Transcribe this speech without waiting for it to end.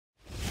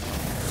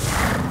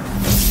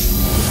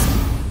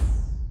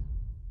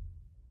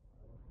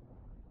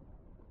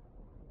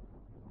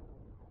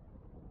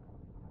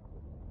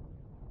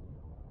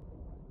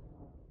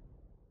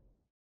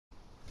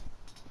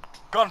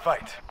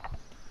Gunfight.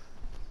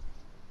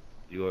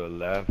 You go to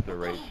left or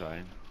right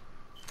side?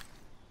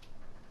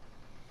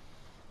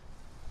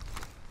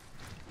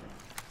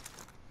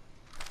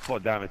 Oh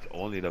damn, it's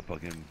only the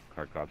fucking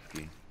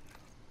Kharkovsky.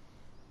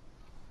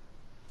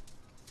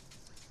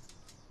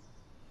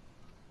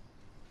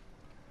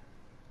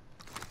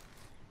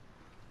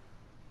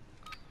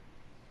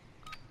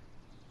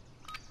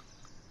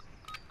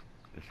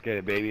 Let's get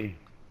it, baby.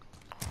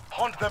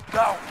 Hunt them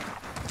down.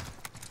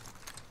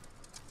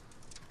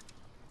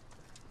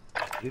 I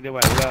think they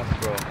went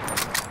left, bro.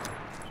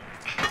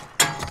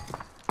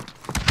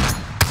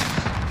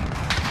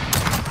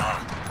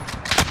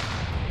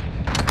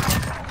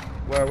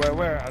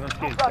 Where? I don't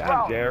see it.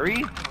 Damn,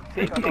 Jerry.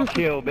 Take me a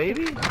kill,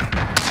 baby.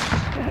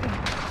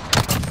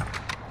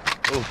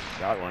 Oh,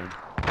 got one.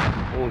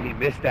 Oh, he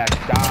missed that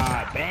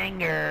shot.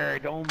 Banger.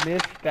 Don't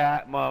miss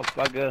that,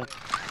 motherfucker.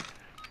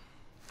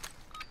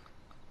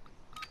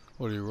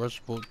 What do you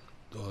rush both?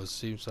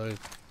 Same side.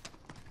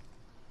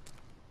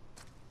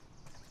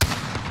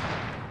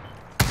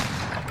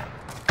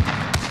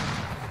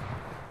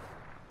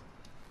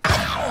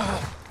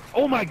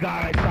 Oh my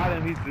god, I shot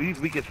him. He's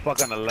weak as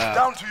fuck on the left.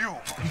 Down to you.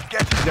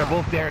 Get it. They're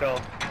both there though.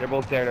 They're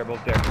both there.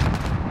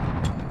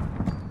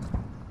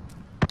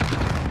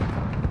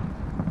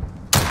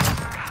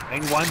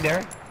 Bang one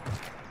there.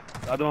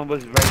 The other one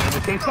was right in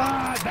the same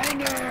spot.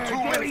 Banger!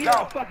 There you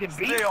go. Fucking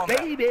beat,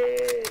 baby.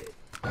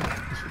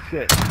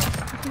 Shit.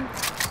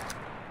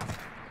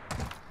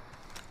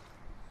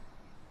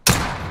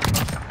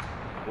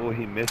 Oh,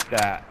 he missed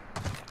that.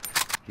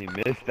 He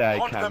missed that.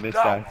 He can't miss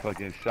that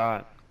fucking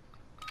shot.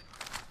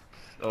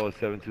 Oh,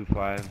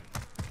 725.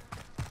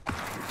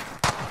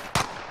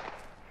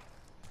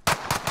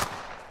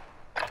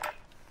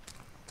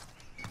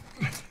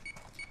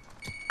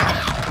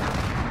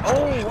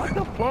 Oh, what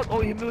the fuck? Oh,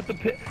 he hit me with the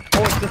pit.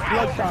 Oh, it's the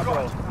slug shot,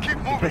 bro. Keep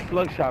moving. It's a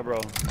slug shot, bro.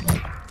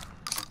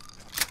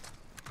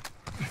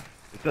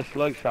 It's a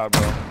slug shot,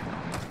 bro.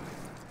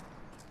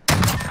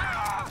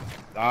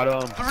 Got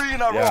him. 3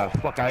 in a row. Yeah,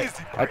 fuck. I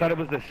thought it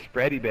was the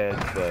spready bed,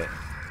 but.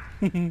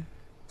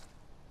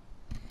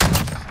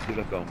 See,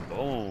 look,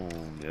 boom.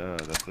 Yeah,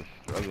 that's a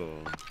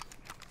struggle.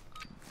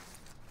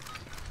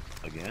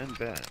 Again,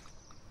 bet.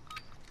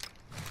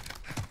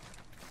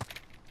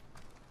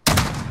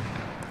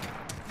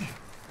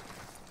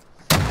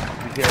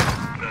 He's here.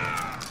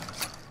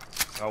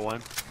 Got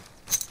one.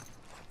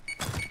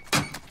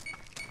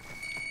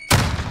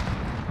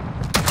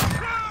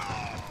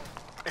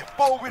 A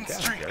 4-win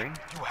streak.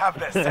 You have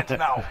that set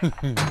now.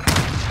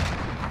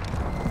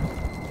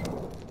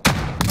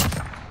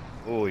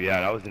 Oh yeah,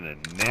 that was in the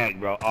neck,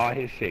 bro. All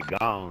his shit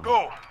gone.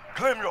 Go.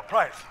 Claim your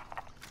prize.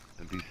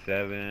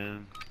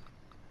 MP7.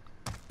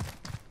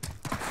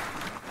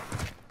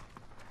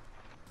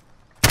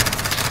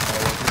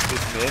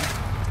 Mid.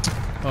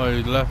 Oh,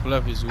 he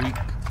left, he's weak.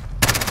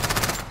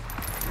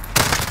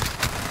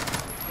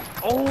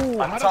 Oh,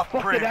 how the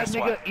fuck did that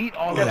nigga eat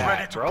all of that,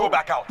 ready to bro? go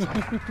back out.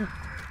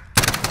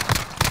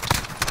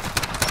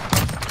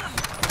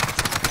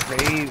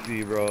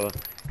 Crazy, bro.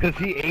 Cause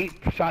he ate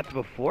shots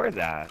before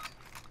that.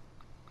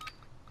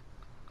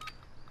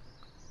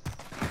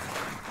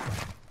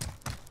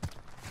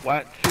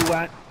 What? Shoot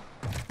what?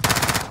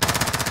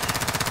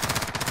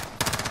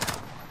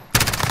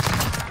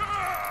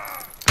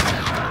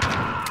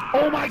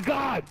 Oh my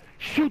god!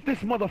 Shoot this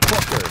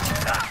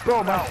motherfucker!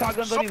 Bro, my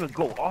shotgun don't even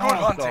go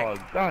off, dog.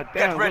 God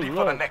damn, get ready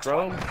for the next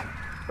bro. one.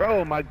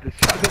 Bro, the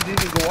shotgun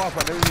didn't even go off. I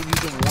never even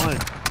used it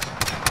once.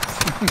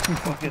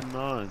 Fucking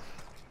nuts.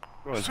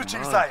 Bro,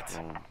 switching sides.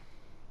 Bro.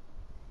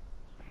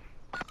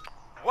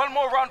 One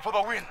more round for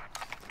the win.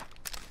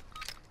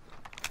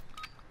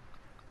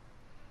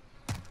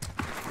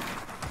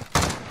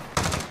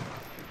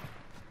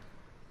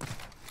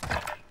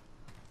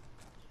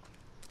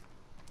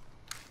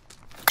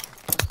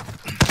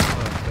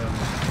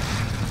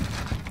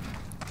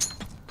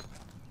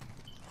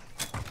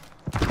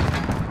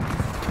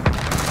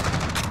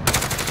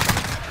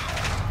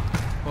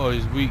 Oh,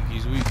 he's weak.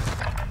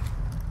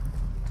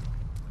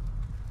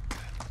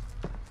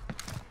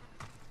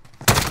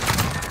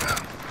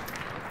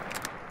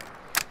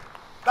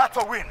 That's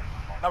a win.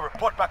 Now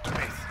report back to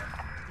base.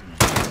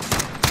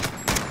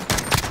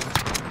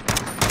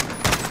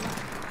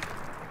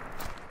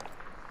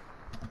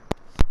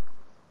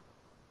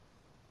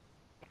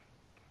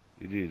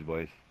 GG's,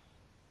 boys.